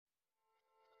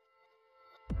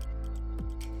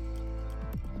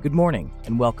Good morning,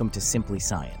 and welcome to Simply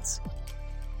Science.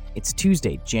 It's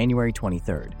Tuesday, January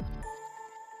 23rd.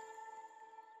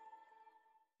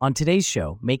 On today's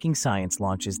show, Making Science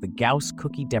launches the Gauss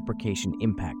Cookie Deprecation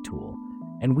Impact Tool,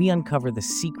 and we uncover the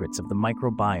secrets of the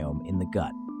microbiome in the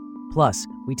gut. Plus,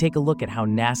 we take a look at how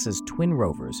NASA's twin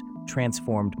rovers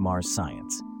transformed Mars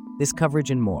science. This coverage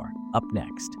and more, up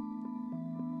next.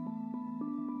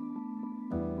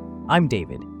 I'm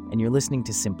David, and you're listening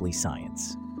to Simply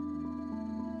Science.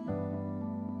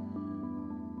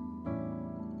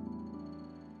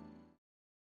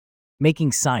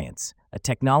 Making Science, a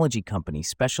technology company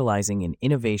specializing in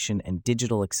innovation and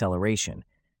digital acceleration,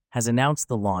 has announced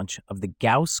the launch of the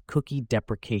Gauss Cookie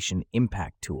Deprecation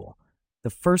Impact Tool,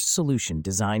 the first solution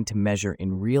designed to measure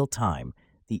in real time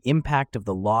the impact of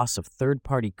the loss of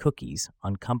third-party cookies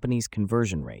on companies'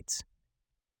 conversion rates.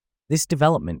 This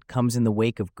development comes in the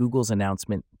wake of Google's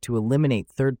announcement to eliminate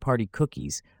third-party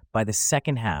cookies by the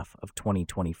second half of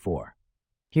 2024.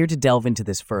 Here to delve into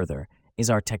this further is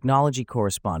our technology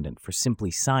correspondent for Simply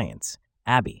Science,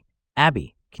 Abby.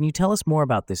 Abby, can you tell us more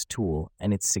about this tool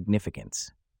and its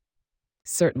significance?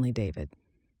 Certainly, David.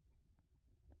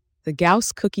 The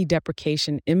Gauss Cookie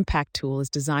Deprecation Impact Tool is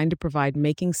designed to provide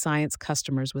Making Science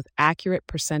customers with accurate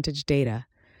percentage data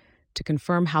to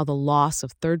confirm how the loss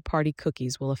of third-party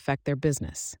cookies will affect their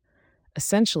business.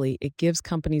 Essentially, it gives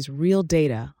companies real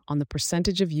data on the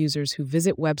percentage of users who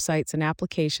visit websites and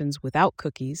applications without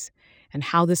cookies and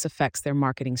how this affects their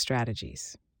marketing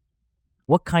strategies.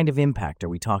 What kind of impact are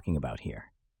we talking about here?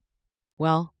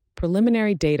 Well,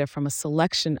 preliminary data from a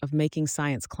selection of Making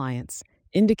Science clients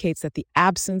indicates that the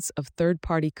absence of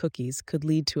third-party cookies could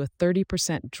lead to a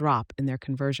 30% drop in their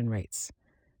conversion rates.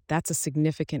 That's a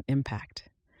significant impact.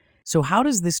 So how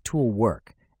does this tool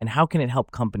work, and how can it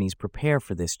help companies prepare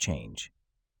for this change?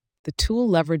 The tool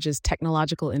leverages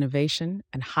technological innovation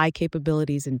and high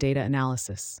capabilities in data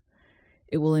analysis.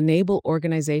 It will enable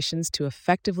organizations to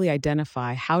effectively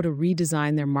identify how to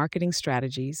redesign their marketing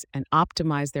strategies and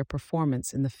optimize their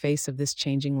performance in the face of this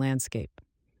changing landscape.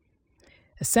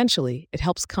 Essentially, it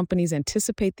helps companies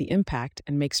anticipate the impact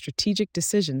and make strategic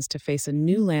decisions to face a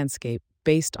new landscape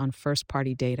based on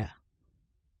first-party data.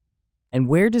 And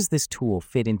where does this tool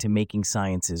fit into Making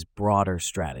Science's broader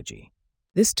strategy?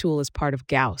 This tool is part of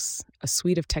Gauss, a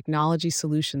suite of technology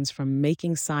solutions from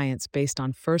Making Science based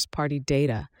on first-party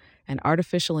data and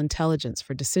artificial intelligence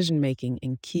for decision-making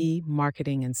in key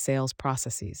marketing and sales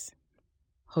processes.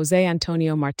 Jose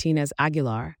Antonio Martinez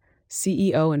Aguilar,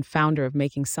 CEO and founder of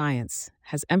Making Science,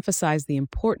 has emphasized the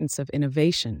importance of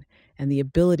innovation and the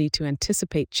ability to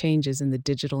anticipate changes in the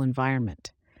digital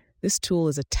environment. This tool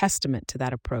is a testament to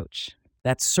that approach.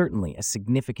 That's certainly a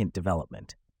significant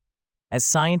development. As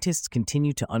scientists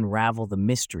continue to unravel the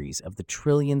mysteries of the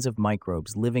trillions of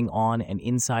microbes living on and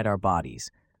inside our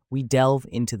bodies, we delve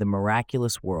into the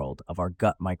miraculous world of our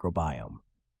gut microbiome.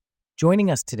 Joining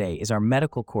us today is our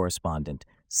medical correspondent,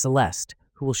 Celeste,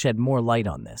 who will shed more light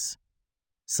on this.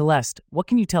 Celeste, what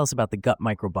can you tell us about the gut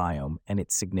microbiome and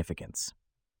its significance?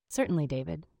 Certainly,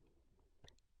 David.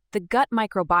 The gut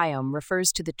microbiome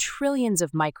refers to the trillions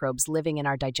of microbes living in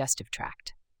our digestive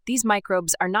tract. These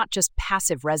microbes are not just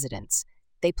passive residents.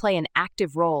 They play an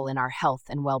active role in our health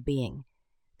and well-being.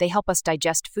 They help us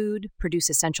digest food, produce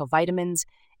essential vitamins,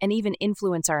 and even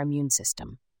influence our immune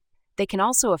system. They can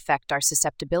also affect our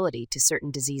susceptibility to certain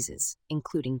diseases,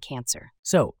 including cancer.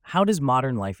 So, how does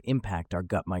modern life impact our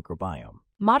gut microbiome?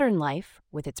 Modern life,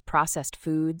 with its processed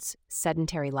foods,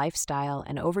 sedentary lifestyle,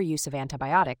 and overuse of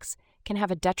antibiotics, can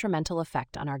have a detrimental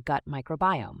effect on our gut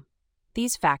microbiome.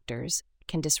 These factors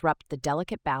can disrupt the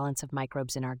delicate balance of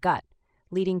microbes in our gut,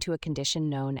 leading to a condition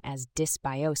known as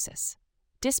dysbiosis.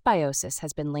 Dysbiosis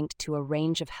has been linked to a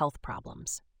range of health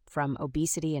problems, from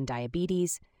obesity and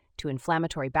diabetes to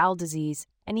inflammatory bowel disease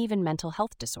and even mental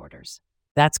health disorders.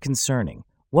 That's concerning.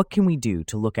 What can we do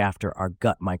to look after our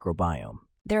gut microbiome?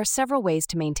 There are several ways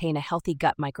to maintain a healthy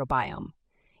gut microbiome.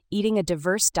 Eating a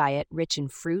diverse diet rich in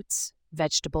fruits,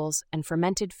 vegetables, and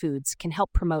fermented foods can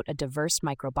help promote a diverse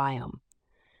microbiome.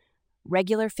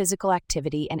 Regular physical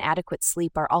activity and adequate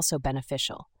sleep are also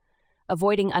beneficial.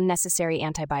 Avoiding unnecessary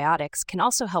antibiotics can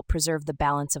also help preserve the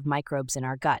balance of microbes in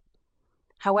our gut.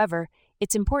 However,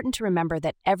 it's important to remember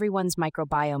that everyone's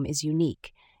microbiome is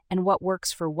unique, and what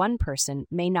works for one person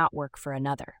may not work for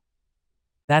another.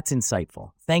 That's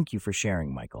insightful. Thank you for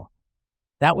sharing, Michael.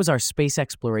 That was our space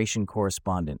exploration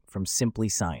correspondent from Simply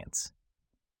Science.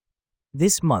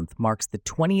 This month marks the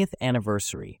 20th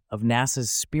anniversary of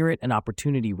NASA's Spirit and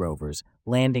Opportunity rovers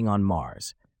landing on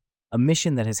Mars, a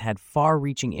mission that has had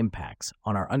far-reaching impacts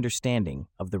on our understanding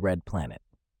of the Red Planet.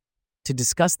 To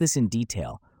discuss this in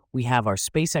detail, we have our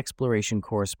space exploration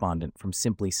correspondent from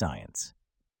Simply Science.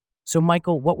 So,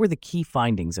 Michael, what were the key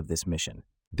findings of this mission?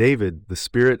 David, the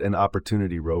Spirit and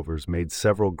Opportunity rovers made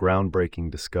several groundbreaking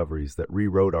discoveries that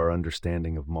rewrote our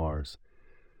understanding of Mars.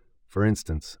 For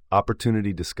instance,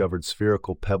 Opportunity discovered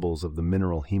spherical pebbles of the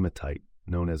mineral hematite,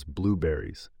 known as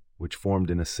blueberries, which formed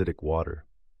in acidic water.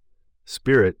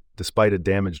 Spirit, despite a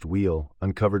damaged wheel,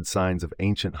 uncovered signs of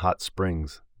ancient hot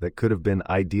springs that could have been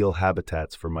ideal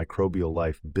habitats for microbial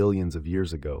life billions of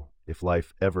years ago, if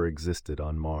life ever existed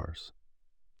on Mars.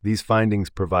 These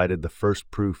findings provided the first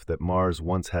proof that Mars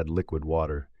once had liquid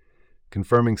water,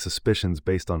 confirming suspicions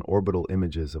based on orbital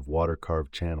images of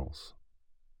water-carved channels.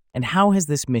 And how has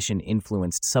this mission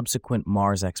influenced subsequent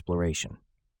Mars exploration?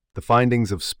 The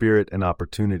findings of Spirit and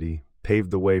Opportunity paved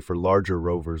the way for larger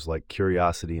rovers like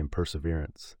Curiosity and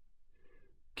Perseverance.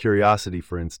 Curiosity,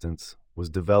 for instance, was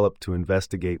developed to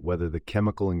investigate whether the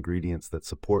chemical ingredients that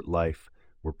support life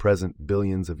were present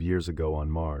billions of years ago on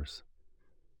Mars.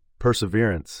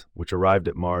 Perseverance, which arrived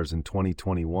at Mars in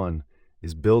 2021,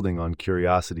 is building on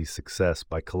Curiosity's success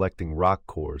by collecting rock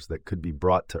cores that could be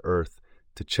brought to Earth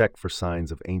to check for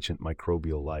signs of ancient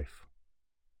microbial life.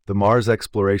 The Mars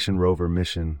Exploration Rover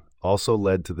mission also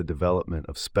led to the development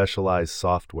of specialized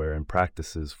software and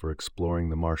practices for exploring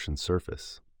the Martian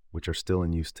surface, which are still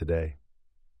in use today.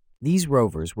 These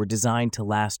rovers were designed to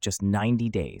last just 90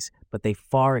 days, but they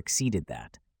far exceeded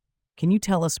that. Can you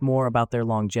tell us more about their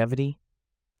longevity?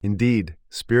 Indeed,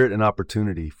 Spirit and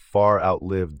Opportunity far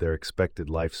outlived their expected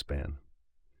lifespan.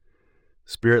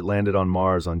 Spirit landed on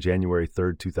Mars on January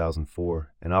 3,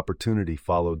 2004, and Opportunity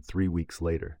followed 3 weeks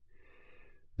later.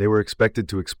 They were expected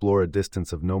to explore a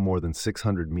distance of no more than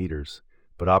 600 meters,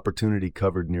 but Opportunity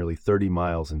covered nearly 30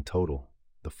 miles in total,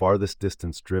 the farthest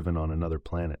distance driven on another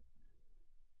planet.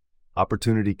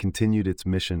 Opportunity continued its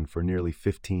mission for nearly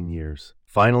 15 years,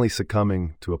 finally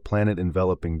succumbing to a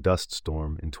planet-enveloping dust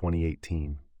storm in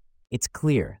 2018. It's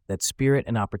clear that Spirit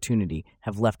and Opportunity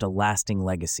have left a lasting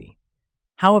legacy.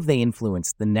 How have they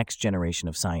influenced the next generation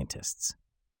of scientists?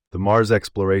 The Mars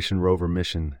Exploration Rover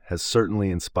mission has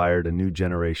certainly inspired a new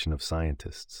generation of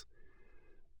scientists.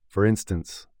 For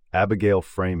instance, Abigail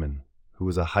Freeman, who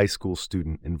was a high school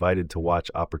student invited to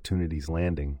watch Opportunity's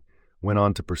landing, went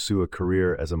on to pursue a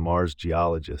career as a Mars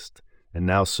geologist and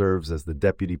now serves as the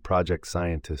deputy project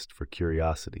scientist for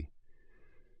Curiosity.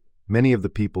 Many of the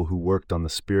people who worked on the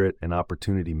Spirit and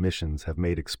Opportunity missions have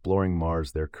made exploring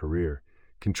Mars their career,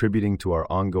 contributing to our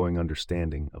ongoing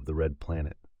understanding of the Red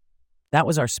Planet. That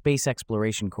was our space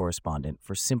exploration correspondent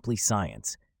for Simply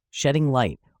Science, shedding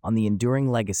light on the enduring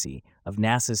legacy of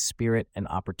NASA's Spirit and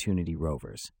Opportunity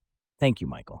rovers. Thank you,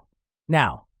 Michael.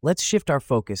 Now, let's shift our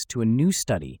focus to a new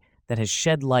study that has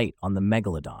shed light on the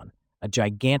Megalodon, a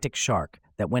gigantic shark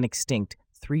that went extinct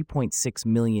 3.6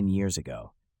 million years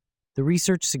ago. The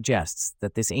research suggests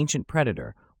that this ancient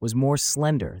predator was more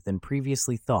slender than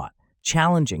previously thought,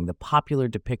 challenging the popular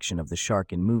depiction of the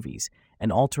shark in movies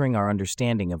and altering our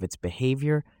understanding of its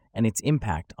behavior and its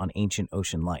impact on ancient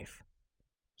ocean life.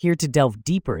 Here to delve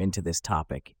deeper into this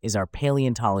topic is our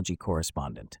paleontology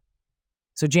correspondent.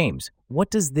 So, James, what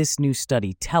does this new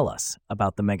study tell us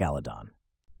about the Megalodon?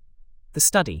 The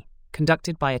study,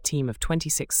 conducted by a team of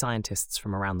 26 scientists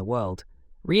from around the world,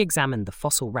 re-examined the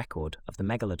fossil record of the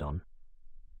Megalodon.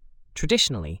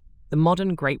 Traditionally, the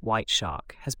modern great white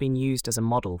shark has been used as a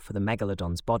model for the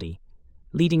Megalodon's body,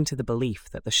 leading to the belief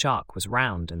that the shark was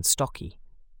round and stocky.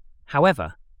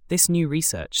 However, this new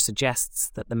research suggests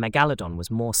that the Megalodon was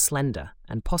more slender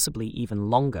and possibly even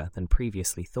longer than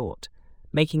previously thought,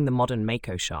 making the modern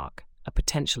Mako shark a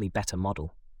potentially better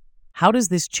model. How does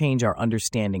this change our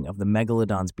understanding of the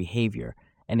Megalodon's behavior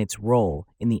and its role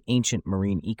in the ancient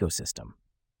marine ecosystem?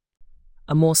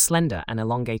 A more slender and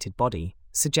elongated body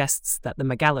suggests that the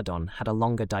Megalodon had a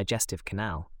longer digestive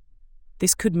canal.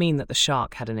 This could mean that the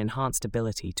shark had an enhanced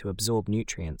ability to absorb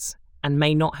nutrients and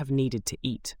may not have needed to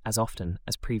eat as often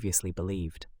as previously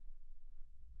believed.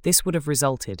 This would have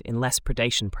resulted in less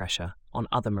predation pressure on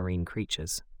other marine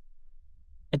creatures.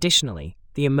 Additionally,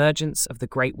 the emergence of the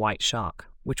great white shark,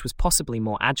 which was possibly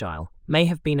more agile, may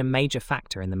have been a major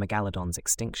factor in the Megalodon's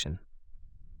extinction.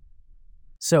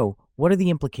 So, what are the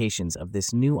implications of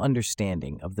this new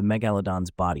understanding of the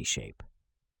Megalodon's body shape?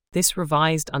 This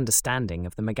revised understanding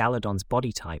of the Megalodon's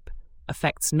body type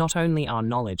affects not only our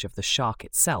knowledge of the shark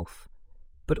itself,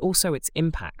 but also its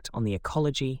impact on the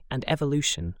ecology and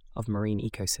evolution of marine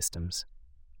ecosystems.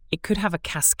 It could have a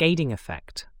cascading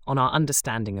effect on our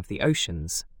understanding of the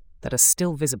oceans that are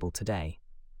still visible today.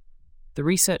 The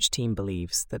research team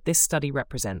believes that this study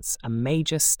represents a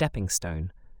major stepping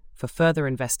stone for further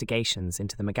investigations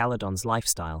into the Megalodon's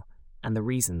lifestyle and the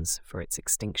reasons for its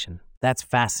extinction. That's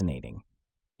fascinating.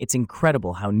 It's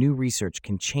incredible how new research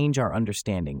can change our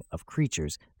understanding of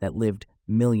creatures that lived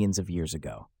millions of years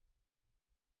ago.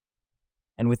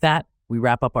 And with that, we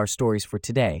wrap up our stories for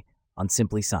today on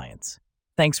Simply Science.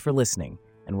 Thanks for listening,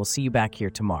 and we'll see you back here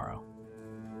tomorrow.